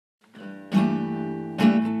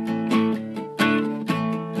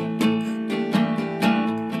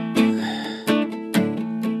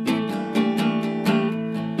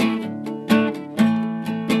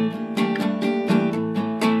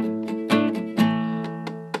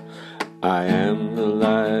I am the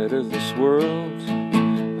light of this world.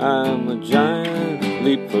 I'm a giant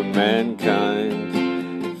leap for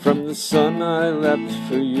mankind. From the sun I leapt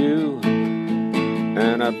for you,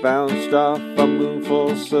 and I bounced off a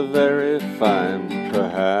moonful so very fine.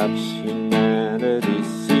 Perhaps humanity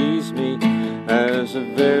sees me as a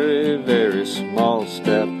very, very small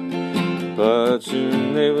step, but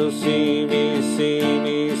soon they will see me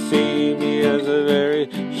as a very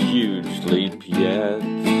huge leap yet.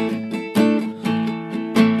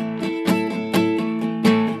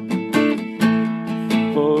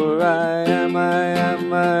 For I am the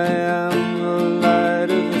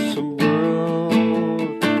light of this world.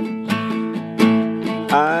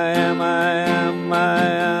 I am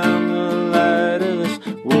the light of this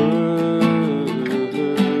world.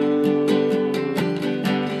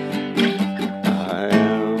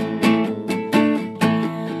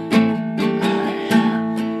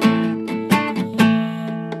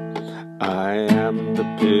 I am the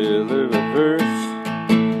pillar of earth.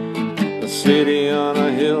 A city on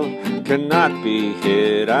a hill cannot be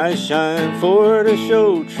hid. I shine for to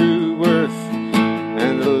show true worth,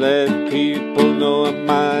 and to let people know I'm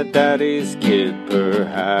my daddy's kid.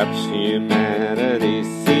 Perhaps humanity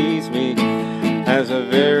sees me as a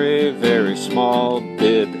very, very small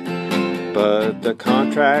bid, but the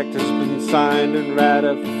contract has been signed and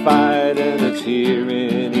ratified, and it's here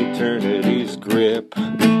in eternity's grip.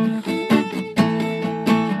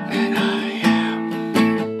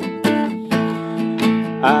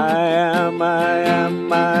 I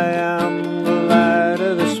am the light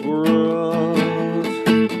of this world.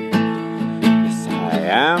 Yes, I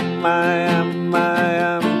am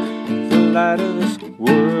the light of this world.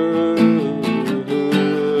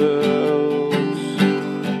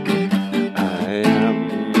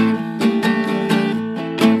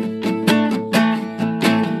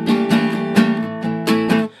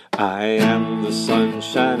 I am the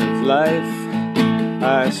sunshine of life.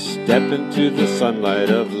 I step into the sunlight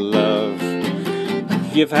of love.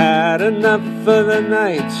 If you've had enough of the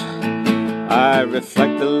night, I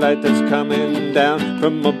reflect the light that's coming down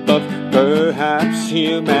from above. Perhaps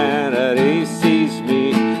humanity sees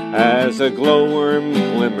me as a glowworm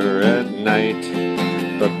glimmer at night,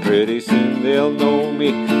 but pretty soon they'll know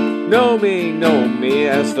me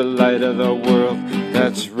as the light of the world.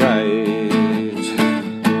 That's right.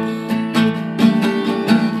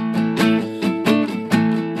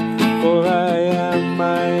 For I am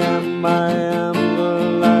the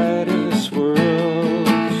light of this world.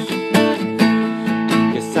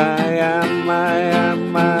 Yes, I am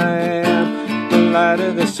the light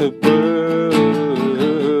of this world.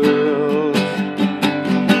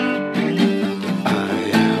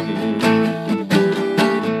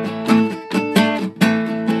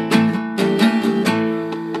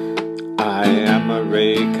 I am a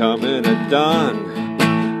ray coming at dawn.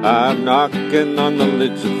 I'm knocking on the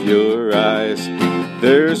lids of your eyes.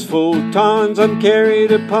 There's photons I'm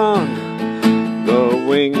carried upon the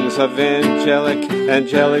wings of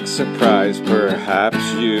angelic surprise.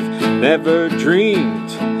 Perhaps you've never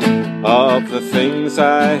dreamed of the things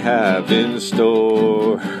I have in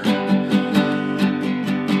store.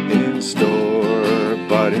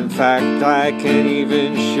 But in fact I can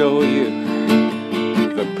even show you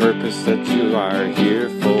the purpose that you are here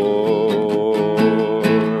for.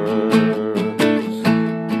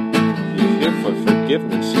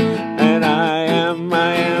 Forgiveness. And I am the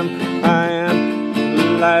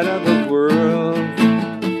light of the world.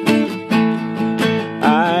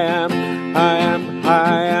 I am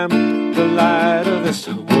the light of this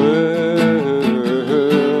world.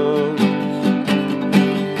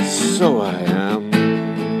 So I am.